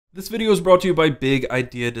This video is brought to you by Big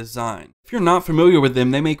Idea Design. If you're not familiar with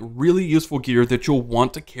them, they make really useful gear that you'll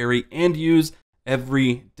want to carry and use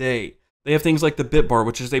every day. They have things like the bit bar,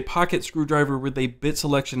 which is a pocket screwdriver with a bit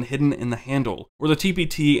selection hidden in the handle, or the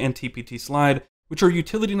TPT and TPT slide, which are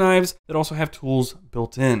utility knives that also have tools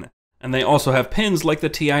built in. And they also have pins like the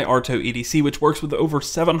TI Arto EDC, which works with over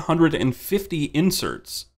 750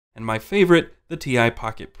 inserts. And my favorite, the TI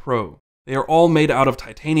Pocket Pro. They are all made out of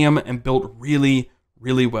titanium and built really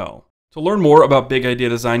well. To learn more about Big Idea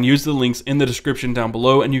Design, use the links in the description down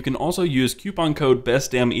below, and you can also use coupon code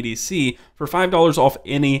BESTDAMNEDC for $5 off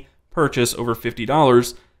any purchase over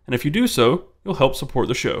 $50, and if you do so, you'll help support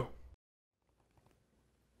the show.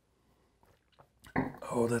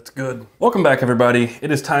 Oh, that's good. Welcome back, everybody. It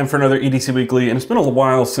is time for another EDC Weekly, and it's been a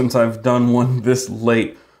while since I've done one this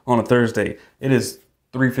late on a Thursday. It is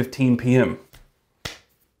 3:15 p.m.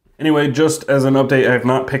 Anyway, just as an update, I have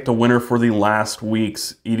not picked a winner for the last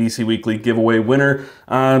week's EDC Weekly giveaway winner,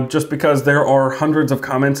 just because there are hundreds of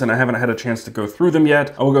comments and I haven't had a chance to go through them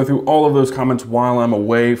yet. I will go through all of those comments while I'm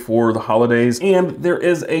away for the holidays, and there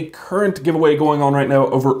is a current giveaway going on right now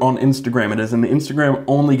over on Instagram. It is an Instagram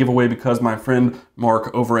only giveaway because my friend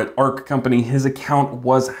Mark over at Arc Company, his account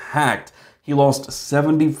was hacked. He lost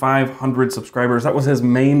 7,500 subscribers. That was his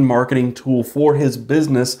main marketing tool for his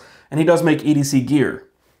business, and he does make EDC gear.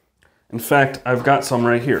 In fact, I've got some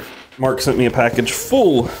right here. Mark sent me a package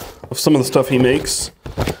full of some of the stuff he makes,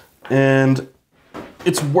 and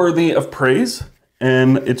it's worthy of praise,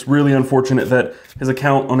 and it's really unfortunate that his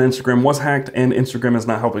account on Instagram was hacked and Instagram is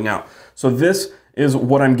not helping out. So this is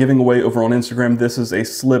what I'm giving away over on Instagram. This is a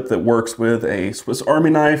slip that works with a Swiss Army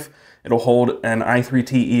knife. It'll hold an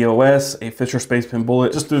i3T EOS, a Fisher Space Pen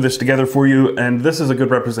bullet. Just threw this together for you, and this is a good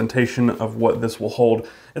representation of what this will hold.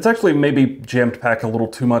 It's actually maybe jammed packed a little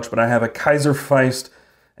too much, but I have a Kaiser Feist,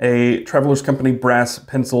 a Traveler's Company brass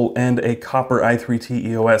pencil, and a copper i3T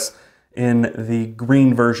EOS in the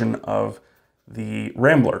green version of the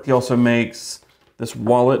Rambler. He also makes this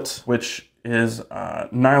wallet, which is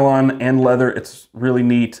nylon and leather. It's really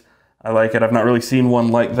neat. I like it. I've not really seen one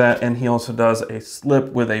like that. And he also does a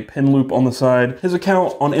slip with a pin loop on the side. His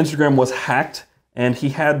account on Instagram was hacked and he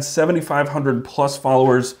had 7,500 plus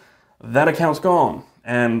followers. That account's gone.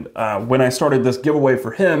 And when I started this giveaway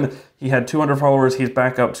for him, he had 200 followers. He's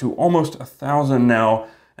back up to almost 1,000 now.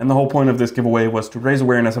 And the whole point of this giveaway was to raise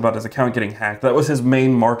awareness about his account getting hacked. That was his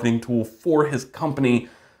main marketing tool for his company.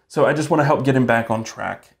 So I just want to help get him back on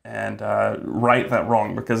track and right that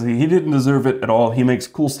wrong, because he didn't deserve it at all. He makes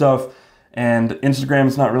cool stuff and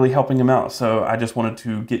Instagram's not really helping him out. So I just wanted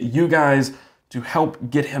to get you guys to help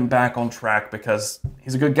get him back on track, because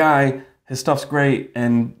he's a good guy, his stuff's great,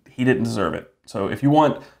 and he didn't deserve it. So if you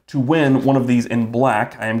want to win one of these in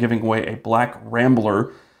black, I am giving away a black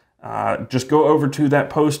Rambler. Just go over to that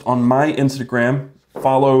post on my Instagram,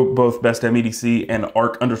 follow both BESTDAMNEDC and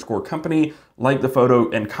arc_company, like the photo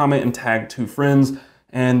and comment and tag 2 friends,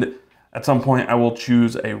 and at some point I will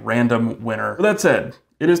choose a random winner. With that said,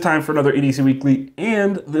 it is time for another EDC Weekly,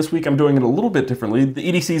 and this week I'm doing it a little bit differently.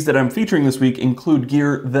 The EDCs that I'm featuring this week include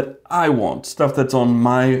gear that I want, stuff that's on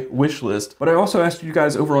my wish list, but I also asked you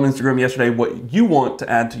guys over on Instagram yesterday what you want to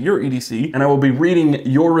add to your EDC, and I will be reading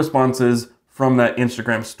your responses from that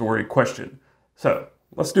Instagram story question. So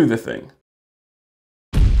let's do this thing.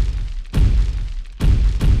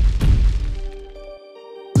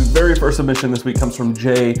 Very first submission this week comes from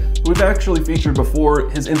Jay, who we've actually featured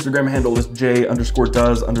before. His Instagram handle is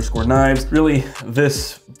J_does_knives. Really,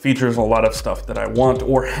 this features a lot of stuff that I want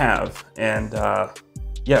or have, and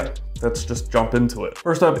yeah, let's just jump into it.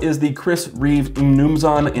 First up is the Chris Reeve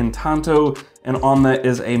Numzon in Tanto, and on that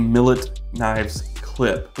is a Millet Knives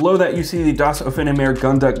clip. Below that, you see the Das Offene Meer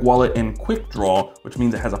Gun Deck wallet in Quick Draw, which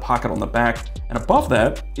means it has a pocket on the back. And above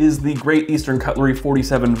that is the Great Eastern Cutlery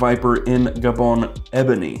 47 Viper in Gabon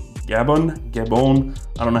Ebony. Gabon?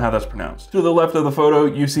 I don't know how that's pronounced. To the left of the photo,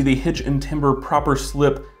 you see the Hitch and Timber proper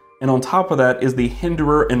slip, and on top of that is the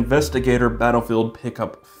Hinderer Investigator Battlefield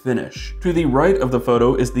pickup finish. To the right of the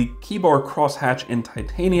photo is the Keybar crosshatch in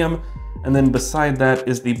titanium, and then beside that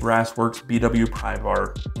is the Brassworks BW pry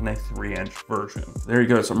bar in a 3-inch version. There you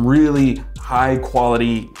go, some really high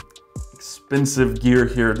quality, expensive gear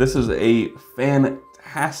here. This is a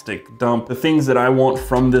fantastic dump. The things that I want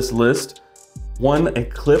from this list: 1, a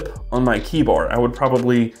clip on my keybar. I would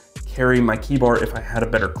probably carry my keybar if I had a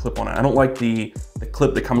better clip on it. I don't like the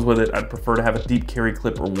clip that comes with it. I'd prefer to have a deep carry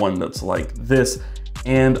clip or one that's like this.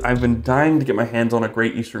 And I've been dying to get my hands on a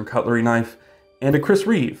Great Eastern Cutlery knife and a Chris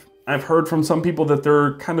Reeve. I've heard from some people that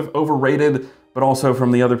they're kind of overrated, but also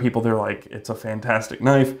from the other people, they're like, it's a fantastic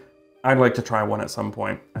knife. I'd like to try one at some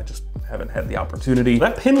point. I just haven't had the opportunity.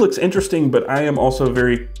 That pin looks interesting, but I am also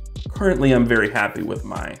currently I'm very happy with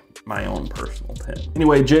my own personal pin.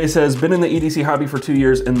 Anyway, Jay says, been in the EDC hobby for 2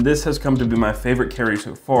 years, and this has come to be my favorite carry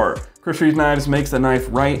so far. Chris Reeve Knives makes the knife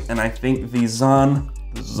right, and I think the Zahn,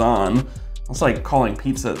 it's like calling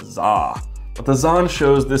pizza za. But the Zahn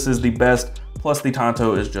shows this is the best, plus the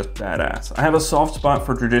Tonto is just badass. I have a soft spot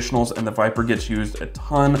for traditionals, and the Viper gets used a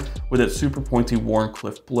ton with its super pointy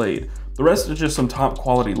Warncliffe blade. The rest is just some top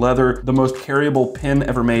quality leather, the most carryable pin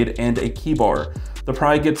ever made, and a key bar. The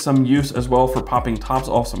Pry gets some use as well for popping tops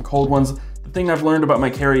off some cold ones. The thing I've learned about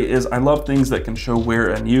my carry is I love things that can show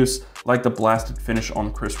wear and use, like the blasted finish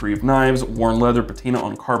on Chris Reeve knives, worn leather patina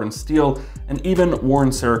on carbon steel, and even worn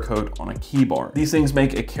Cerakote on a key bar. These things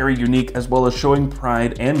make a carry unique, as well as showing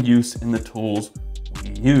pride and use in the tools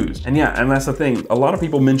we use. And yeah, and that's the thing. A lot of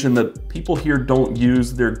people mention that people here don't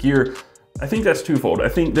use their gear. I think that's twofold. I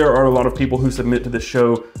think there are a lot of people who submit to this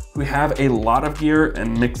show who have a lot of gear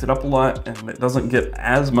and mix it up a lot, and it doesn't get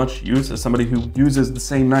as much use as somebody who uses the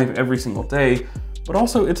same knife every single day. But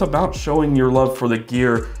also it's about showing your love for the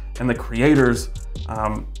gear and the creators.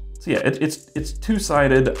 So yeah, it's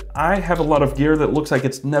two-sided. I have a lot of gear that looks like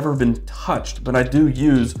it's never been touched, but I do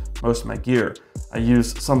use most of my gear. I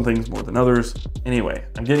use some things more than others. Anyway,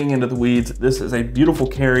 I'm getting into the weeds. This is a beautiful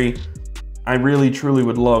carry. I really truly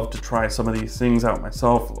would love to try some of these things out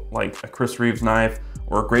myself, like a Chris Reeves knife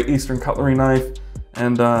or a Great Eastern Cutlery knife,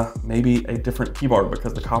 and maybe a different key bar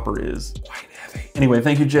because the copper is quite heavy. Anyway,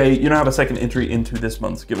 thank you, Jay. You now have a second entry into this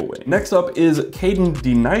month's giveaway. Next up is Caden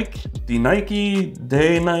DeNike.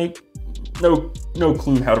 No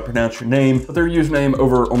clue how to pronounce your name, but their username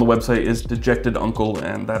over on the website is Dejected Uncle,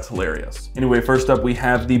 and that's hilarious. Anyway, first up we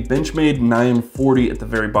have the Benchmade 940 at the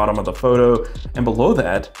very bottom of the photo, and below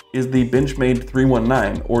that is the Benchmade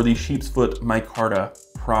 319, or the sheep's foot micarta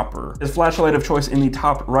proper. His flashlight of choice in the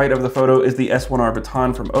top right of the photo is the S1R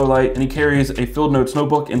baton from Olight, and he carries a Field Notes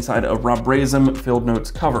notebook inside a Rob Razum Field Notes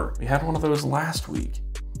cover. We had one of those last week.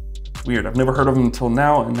 Weird, I've never heard of them until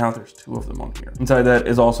now, and now there's two of them on here. Inside that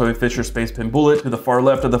is also a Fisher Space Pin bullet. To the far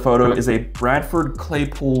left of the photo is a Bradford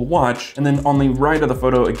Claypool watch, and then on the right of the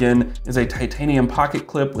photo again is a titanium pocket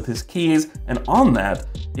clip with his keys, and on that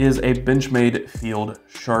is a Benchmade field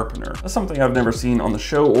sharpener. That's something I've never seen on the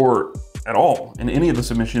show or at all in any of the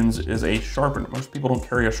submissions, is a sharpener. Most people don't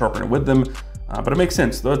carry a sharpener with them, but it makes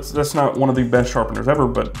sense. That's not one of the best sharpeners ever,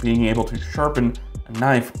 but being able to sharpen a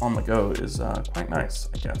knife on the go is quite nice,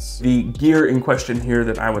 I guess. The gear in question here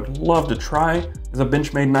that I would love to try is a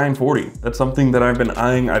Benchmade 940. That's something that I've been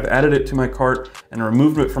eyeing. I've added it to my cart and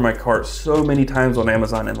removed it from my cart so many times on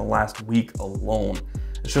Amazon in the last week alone.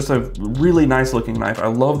 It's just a really nice looking knife. I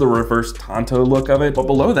love the reverse Tonto look of it, but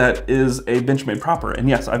below that is a Benchmade proper. And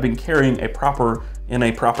yes, I've been carrying a proper in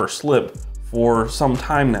a proper slip for some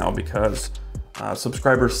time now because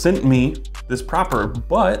subscribers sent me this proper,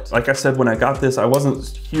 but like I said, when I got this, I wasn't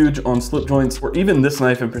huge on slip joints, or even this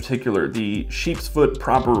knife in particular. The sheep's foot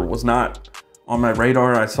proper was not on my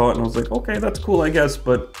radar. I saw it and I was like, okay, that's cool, I guess,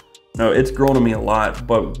 but no, it's grown on me a lot.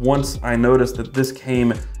 But once I noticed that this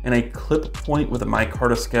came in a clip point with a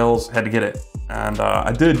micarta scales, I had to get it. And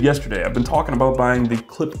I did yesterday. I've been talking about buying the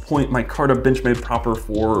clip point micarta Benchmade proper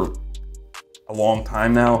for a long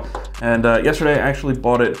time now. And yesterday I actually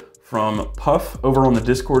bought it from Puff over on the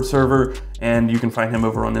Discord server, and you can find him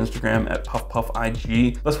over on Instagram at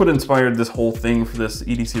PuffPuffIG. That's what inspired this whole thing for this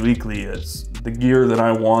EDC Weekly. It's the gear that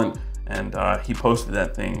I want, and he posted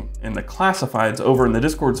that thing in the classifieds over in the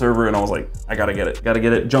Discord server, and I was like, I gotta get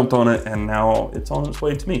it, jumped on it, and now it's on its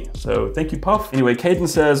way to me. So thank you, Puff. Anyway, Caden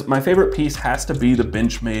says, my favorite piece has to be the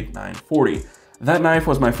Benchmade 940. That knife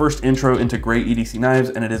was my first intro into great EDC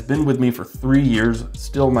knives, and it has been with me for 3 years,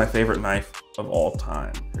 still my favorite knife of all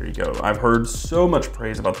time. There you go. I've heard so much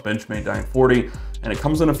praise about the Benchmade 940, and it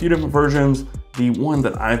comes in a few different versions. The one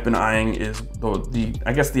that I've been eyeing is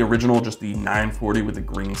I guess the original, just the 940 with the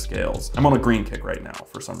green scales. I'm on a green kick right now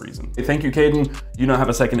for some reason. Hey, thank you, Caden. You now have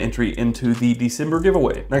a second entry into the December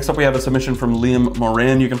giveaway. Next up, we have a submission from Liam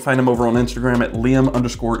Moran. You can find him over on Instagram at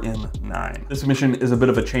Liam_M9. This submission is a bit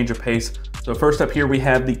of a change of pace. So first up here, we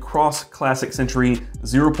have the Cross Classic Century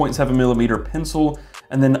 0.7mm pencil,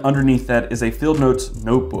 and then underneath that is a Field Notes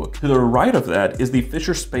notebook. To the right of that is the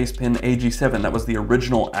Fisher Space Pen AG7. That was the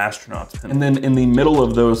original astronaut's pen. And then in the middle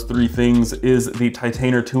of those three things is the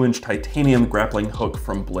Titaner 2-inch titanium grappling hook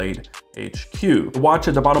from Blade HQ. The watch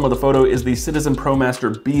at the bottom of the photo is the Citizen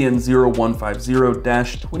ProMaster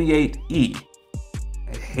BN0150-28E.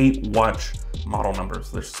 I hate watch model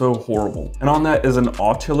numbers. They're so horrible. And on that is an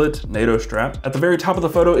Autulate NATO strap. At the very top of the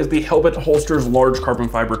photo is the Helbet Holsters large carbon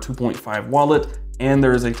fiber 2.5 wallet and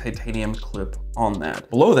there is a titanium clip on that.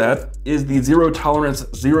 Below that is the Zero Tolerance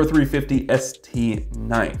 0350 ST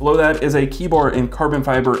knife. Below that is a key bar in carbon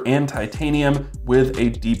fiber and titanium with a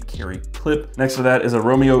deep carry clip. Next to that is a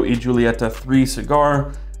Romeo y Julieta 3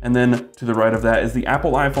 cigar. And then to the right of that is the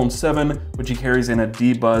Apple iPhone 7, which he carries in a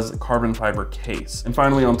D-Buzz carbon fiber case. And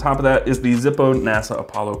finally, on top of that is the Zippo NASA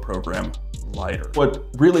Apollo program lighter. What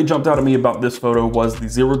really jumped out at me about this photo was the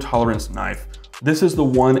Zero Tolerance knife. This is the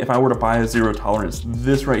one, if I were to buy a Zero Tolerance,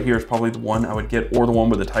 this right here is probably the one I would get, or the one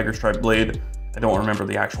with the tiger stripe blade. I don't remember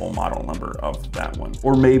the actual model number of that one.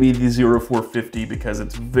 Or maybe the 0450 because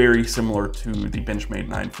it's very similar to the Benchmade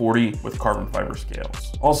 940 with carbon fiber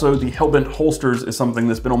scales. Also, the Hellbent holsters is something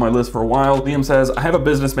that's been on my list for a while. Liam says, I have a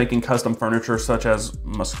business making custom furniture such as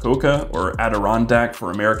Muskoka or Adirondack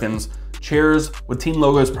for Americans, chairs with team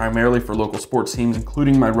logos primarily for local sports teams,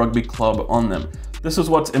 including my rugby club on them. This is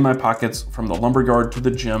what's in my pockets from the lumberyard to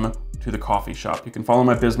the gym to the coffee shop. You can follow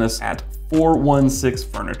my business at 416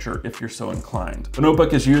 Furniture if you're so inclined. The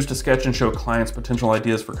notebook is used to sketch and show clients potential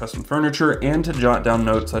ideas for custom furniture and to jot down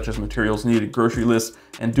notes such as materials needed, grocery lists,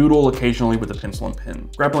 and doodle occasionally with a pencil and pen.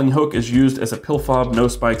 Grappling hook is used as a pill fob, no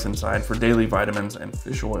spikes inside, for daily vitamins and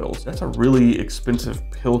fish oils. That's a really expensive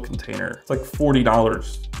pill container. It's like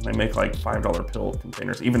 $40. They make like $5 pill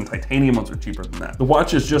containers. Even titanium ones are cheaper than that. The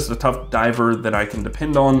watch is just a tough diver that I can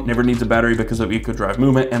depend on. Never needs a battery because of eco-drive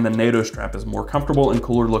movement, and the NATO strap is more comfortable and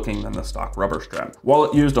cooler looking than the stock rubber strap.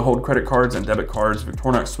 Wallet used to hold credit cards and debit cards,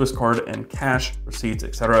 Victorinox Swiss card and cash, receipts,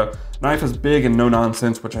 etc. Knife is big and no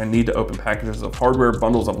nonsense, which I need to open packages of hardware,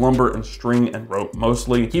 bundles of lumber, and string and rope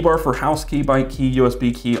mostly. Key bar for house key, bike key,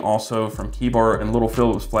 USB key also from Key Bar, and little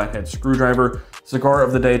Phillips flathead screwdriver. Cigar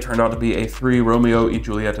of the day turned out to be a 3 Romeo y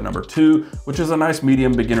Julieta No. 2, which is a nice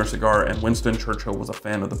medium beginner cigar, and Winston Churchill was a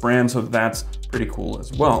fan of the brand, so that's pretty cool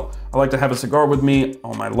as well. I like to have a cigar with me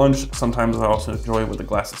on my lunch. Sometimes I also enjoy it with a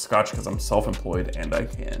glass of scotch because I'm self-employed and I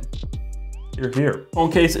can. Hear, hear.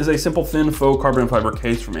 Phone case is a simple thin faux carbon fiber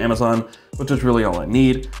case from Amazon, which is really all I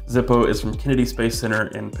need. Zippo is from Kennedy Space Center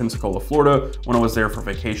in Pensacola, Florida, when I was there for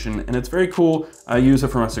vacation, and it's very cool. I use it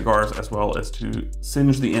for my cigars as well as to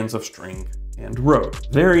singe the ends of string and rope.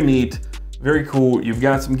 Very neat. Very cool. You've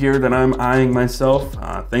got some gear that I'm eyeing myself.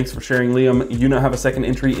 Thanks for sharing, Liam. You now have a second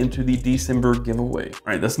entry into the December giveaway. All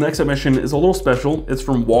right, this next submission is a little special. It's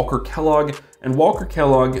from Walker Kellogg. And Walker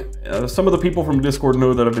Kellogg, some of the people from Discord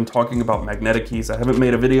know that I've been talking about magnetic keys. I haven't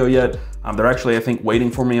made a video yet. They're actually, I think, waiting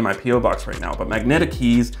for me in my PO box right now. But magnetic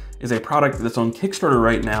keys is a product that's on Kickstarter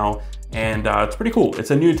right now. And it's pretty cool. It's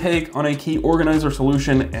a new take on a key organizer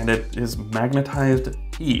solution, and it is magnetized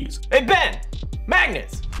keys. Hey Ben,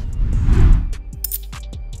 magnets!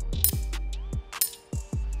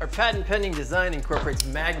 Our patent pending design incorporates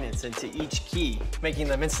magnets into each key, making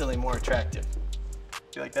them instantly more attractive.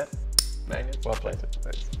 You like that? Magnets? Well played.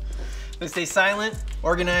 Nice. They stay silent,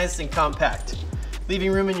 organized, and compact,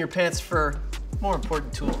 leaving room in your pants for more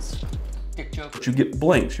important tools. Dick joke. But you get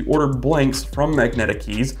blanks. You order blanks from Magnetic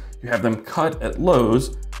Keys. You have them cut at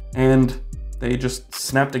Lowe's, and they just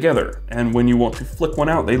snap together. And when you want to flick one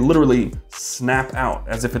out, they literally snap out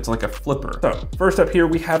as if it's like a flipper. So first up here,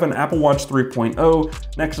 we have an Apple Watch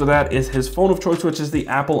 3.0. Next to that is his phone of choice, which is the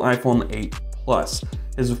Apple iPhone 8 Plus.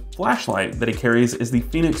 His flashlight that he carries is the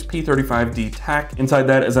Phoenix P35D TAC. Inside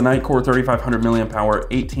that is a Nightcore 3500 mAh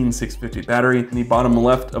 18650 battery. In the bottom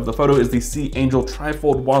left of the photo is the Sea Angel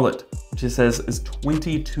trifold wallet, which it says is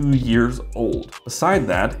 22 years old. Beside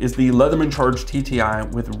that is the Leatherman Charge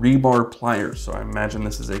TTI with rebar pliers. So I imagine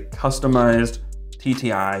this is a customized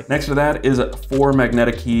TTI. Next to that is 4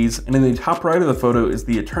 magnetic keys, and in the top right of the photo is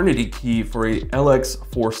the Eternity key for a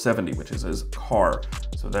LX470, which is his car.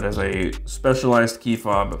 So that is a specialized key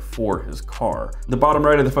fob for his car. The bottom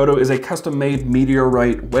right of the photo is a custom-made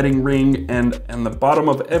meteorite wedding ring, and the bottom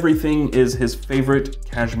of everything is his favorite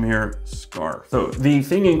cashmere scarf. So the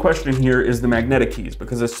thing in question here is the magnetic keys,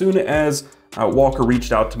 because as soon as Walker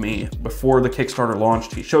reached out to me before the Kickstarter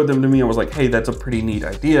launched, he showed them to me. I was like, hey, that's a pretty neat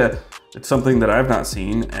idea. It's something that I've not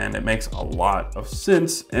seen, and it makes a lot of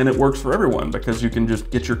sense, and it works for everyone because you can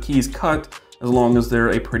just get your keys cut as long as they're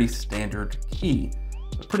a pretty standard key.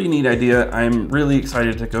 A pretty neat idea. I'm really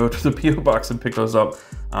excited to go to the PO box and pick those up.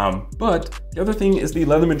 But the other thing is the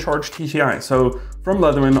Leatherman Charge TTI. So from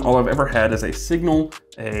Leatherman, all I've ever had is a Signal,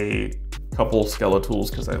 a couple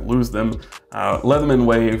Skeletools because I lose them, Leatherman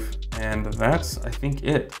Wave, and that's, I think,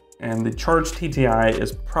 it. And the Charge TTI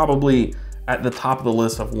is probably at the top of the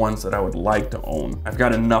list of ones that I would like to own. I've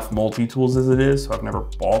got enough multi-tools as it is, so I've never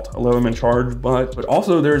bought a Leatherman Charge, but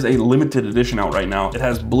also there's a limited edition out right now. It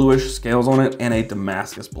has bluish scales on it and a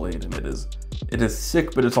Damascus blade, and it is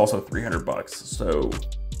sick, but it's also 300 bucks. So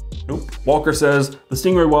Nope. Walker says, the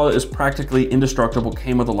Stingray wallet is practically indestructible,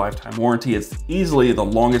 came with a lifetime warranty. It's easily the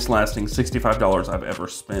longest lasting $65 I've ever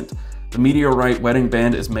spent. The meteorite wedding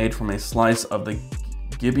band is made from a slice of the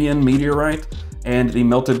Gibeon meteorite and the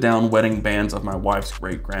melted down wedding bands of my wife's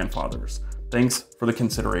great grandfathers. Thanks for the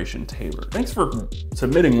consideration, Taylor. Thanks for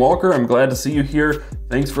submitting, Walker. I'm glad to see you here.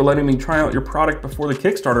 Thanks for letting me try out your product before the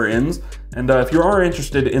Kickstarter ends. And if you are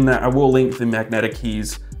interested in that, I will link the magnetic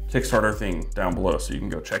keys Kickstarter thing down below so you can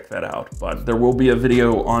go check that out. But there will be a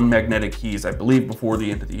video on magnetic keys, I believe, before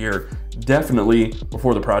the end of the year. Definitely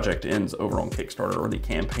before the project ends over on Kickstarter, or the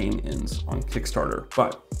campaign ends on Kickstarter.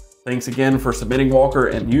 But thanks again for submitting, Walker,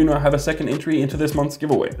 and you now have a second entry into this month's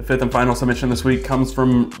giveaway. The fifth and final submission this week comes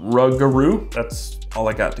from Rugaroo. That's all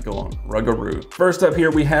I got to go on, Rugaroo. First up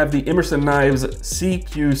here, we have the Emerson Knives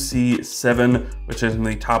CQC7, which is in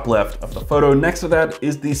the top left of the photo. Next to that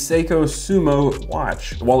is the Seiko Sumo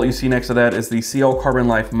watch. The wallet you see next to that is the CL Carbon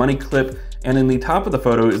Life money clip, and in the top of the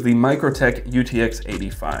photo is the Microtech UTX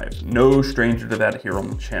 85. No stranger to that here on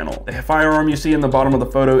the channel. The firearm you see in the bottom of the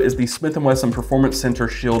photo is the Smith & Wesson Performance Center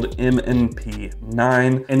Shield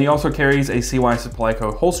M&P9, and he also carries a CY Supply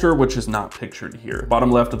Co. holster, which is not pictured here. Bottom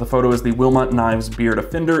left of the photo is the Wilmot Knives Beard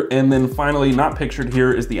Defender, and then finally, not pictured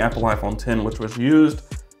here, is the Apple iPhone X, which was used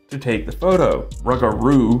to take the photo.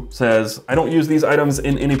 Rugaroo says, I don't use these items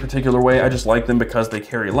in any particular way, I just like them because they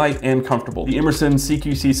carry light and comfortable. The Emerson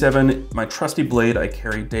CQC7, my trusty blade I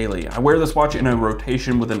carry daily. I wear this watch in a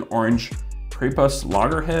rotation with an orange Crepus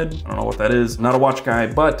loggerhead. I don't know what that is, not a watch guy,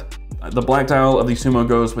 but the black dial of the Sumo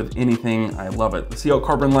goes with anything, I love it. The CL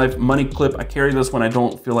Carbon Life money clip, I carry this when I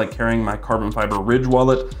don't feel like carrying my carbon fiber Ridge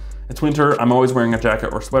wallet. It's winter, I'm always wearing a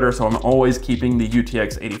jacket or sweater, so I'm always keeping the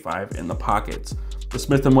UTX 85 in the pockets. The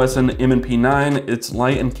Smith & Wesson M&P9, it's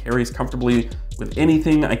light and carries comfortably with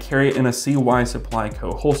anything. I carry it in a CY Supply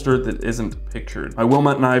Co. holster that isn't pictured. My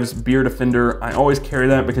Wilmot Knives Beer Defender, I always carry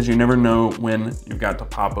that because you never know when you've got to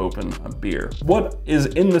pop open a beer. What is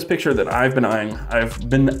in this picture that I've been eyeing? I've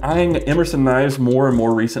been eyeing Emerson knives more and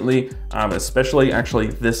more recently, especially actually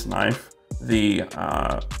this knife. The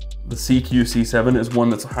CQC7 is one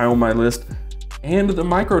that's high on my list, and the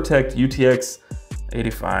Microtech UTX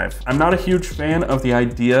 85. I'm not a huge fan of the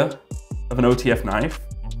idea of an OTF knife,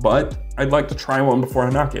 but I'd like to try one before I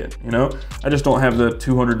knock it, you know? I just don't have the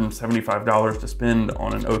 $275 to spend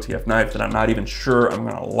on an OTF knife that I'm not even sure I'm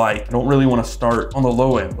gonna like. I don't really wanna start on the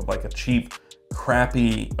low end with like a cheap,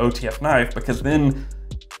 crappy OTF knife, because then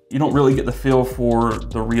you don't really get the feel for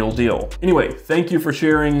the real deal. Anyway, thank you for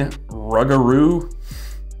sharing, Rugaroo.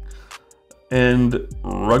 And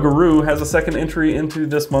Rugaroo has a second entry into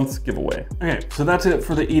this month's giveaway. Okay, so that's it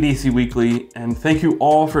for the EDC Weekly, and thank you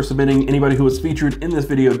all for submitting. Anybody who was featured in this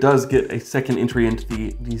video does get a second entry into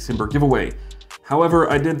the December giveaway.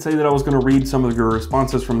 However, I did say that I was gonna read some of your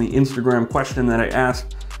responses from the Instagram question that I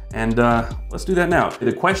asked, and let's do that now.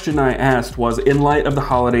 The question I asked was, in light of the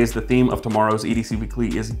holidays, the theme of tomorrow's EDC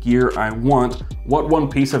Weekly is Gear I Want. What one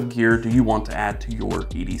piece of gear do you want to add to your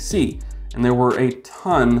EDC? And there were a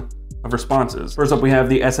ton of responses. First up, we have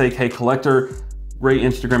the SAK Collector. Great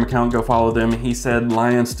Instagram account, go follow them. He said,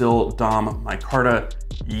 Lion Steel Dom Micarta.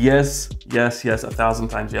 Yes, yes, yes, 1,000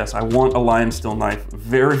 times yes. I want a Lion Steel knife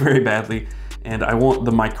very, very badly. And I want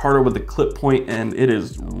the micarta with the clip point, and it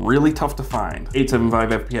is really tough to find.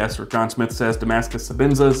 875 FPS, or John Smith says Damascus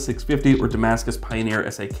Sabenza 650, or Damascus Pioneer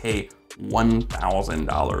SAK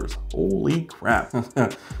 $1,000. Holy crap.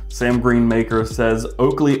 Sam Greenmaker says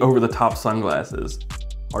Oakley over the top sunglasses.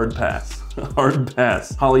 Hard pass, hard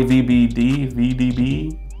pass. Holly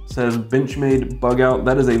VDB says Benchmade Bug Out.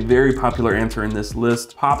 That is a very popular answer in this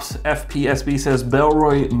list. Pops FPSB says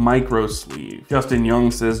Belroy Micro Sleeve. Justin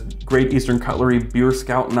Young says Great Eastern Cutlery Beer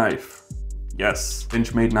Scout Knife. Yes.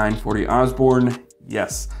 Benchmade 940 Osborne.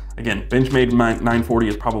 Yes. Again, Benchmade 940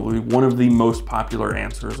 is probably one of the most popular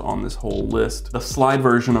answers on this whole list. The slide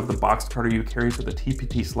version of the boxed Carter carries with a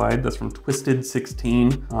TPT slide, that's from Twisted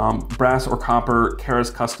 16. Brass or copper,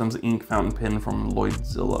 Karas Customs ink fountain pen from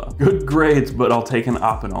Lloydzilla. Good grades, but I'll take an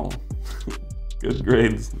Opinel. Good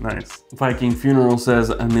grades, nice. Viking Funeral says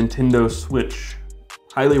a Nintendo Switch.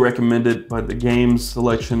 Highly recommended, but the game's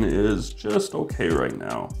selection is just okay right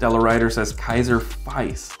now. Stella Ryder says Kaiser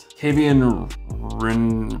Feist. Kavian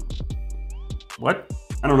what?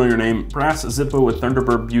 I don't know your name. Brass Zippo with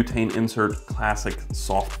Thunderbird butane insert classic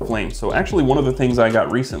soft flame. So actually one of the things I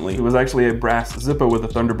got recently, it was actually a brass Zippo with a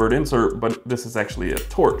Thunderbird insert, but this is actually a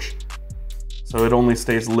torch. So it only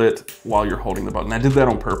stays lit while you're holding the button. I did that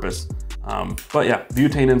on purpose. But yeah,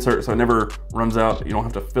 butane insert, so it never runs out. You don't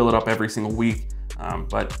have to fill it up every single week.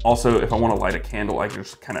 But also if I want to light a candle, I can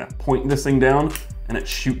just kind of point this thing down and it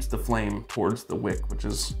shoots the flame towards the wick, which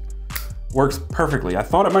is Works perfectly. I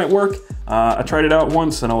thought it might work. I tried it out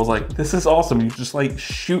once and I was like, this is awesome. You just like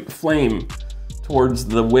shoot flame towards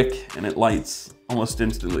the wick and it lights almost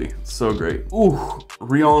instantly. It's so great. Ooh,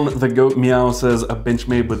 Rion the Goat Meow says a bench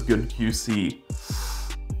made with good QC.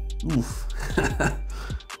 Oof.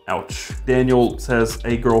 Ouch. Daniel says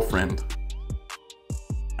a girlfriend.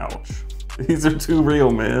 Ouch. These are too real,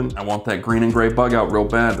 man. I want that green and gray bug out real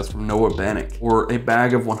bad. That's from Noah Bannock. Or a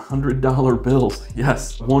bag of $100 bills.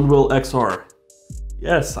 Yes. One Wheel XR.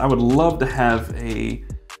 Yes, I would love to have a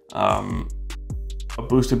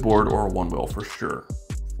boosted board or a one wheel for sure.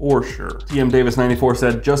 For sure. TM Davis 94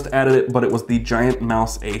 said, just added it, but it was the Giant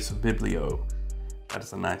Mouse Ace Biblio. That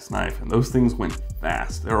is a nice knife. And those things went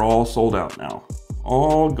fast. They're all sold out now.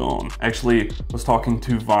 All gone. Actually, was talking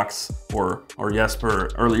to Vox or Jesper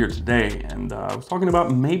earlier today, and I was talking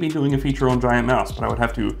about maybe doing a feature on Giant Mouse, but I would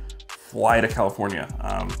have to fly to California.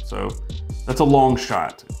 So that's a long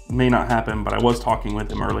shot. It may not happen, but I was talking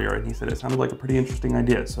with him earlier, and he said it sounded like a pretty interesting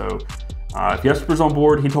idea. So if Jesper's on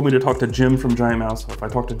board, he told me to talk to Jim from Giant Mouse. So if I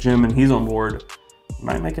talk to Jim and he's on board,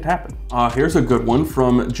 might make it happen. Here's a good one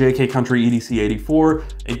from JK Country EDC 84,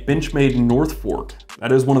 a Benchmade North Fork.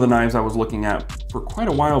 That is one of the knives I was looking at for quite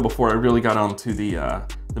a while before I really got onto the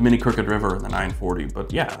Mini Crooked River and the 940.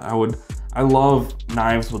 But yeah, I love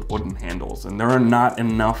knives with wooden handles, and there are not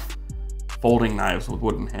enough folding knives with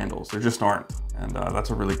wooden handles. There just aren't. And that's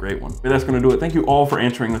a really great one. But that's gonna do it. Thank you all for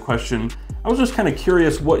answering the question. I was just kind of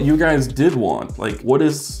curious what you guys did want. Like, what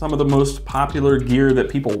is some of the most popular gear that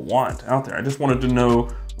people want out there? I just wanted to know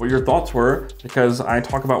what your thoughts were, because I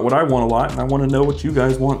talk about what I want a lot, and I want to know what you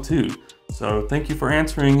guys want too. So thank you for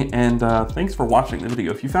answering, and thanks for watching the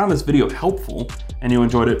video. If you found this video helpful and you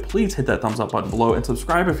enjoyed it, please hit that thumbs up button below and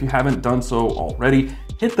subscribe if you haven't done so already.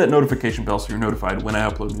 Hit that notification bell so you're notified when I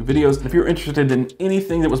upload new videos. And if you're interested in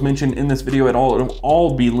anything that was mentioned in this video at all, it'll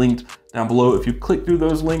all be linked down below. If you click through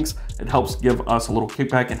those links, it helps give us a little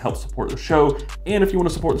kickback and helps support the show. And if you want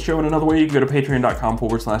to support the show in another way, you can go to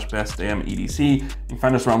patreon.com/BestDamnEDC. You can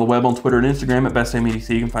find us around the web on Twitter and Instagram at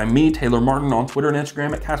BestDamnEDC. You can find me, Taylor Martin, on Twitter and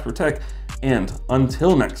Instagram at Casper Tech. And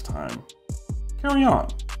until next time, carry on.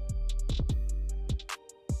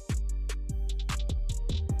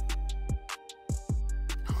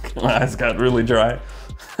 My eyes got really dry.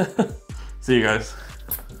 See you guys.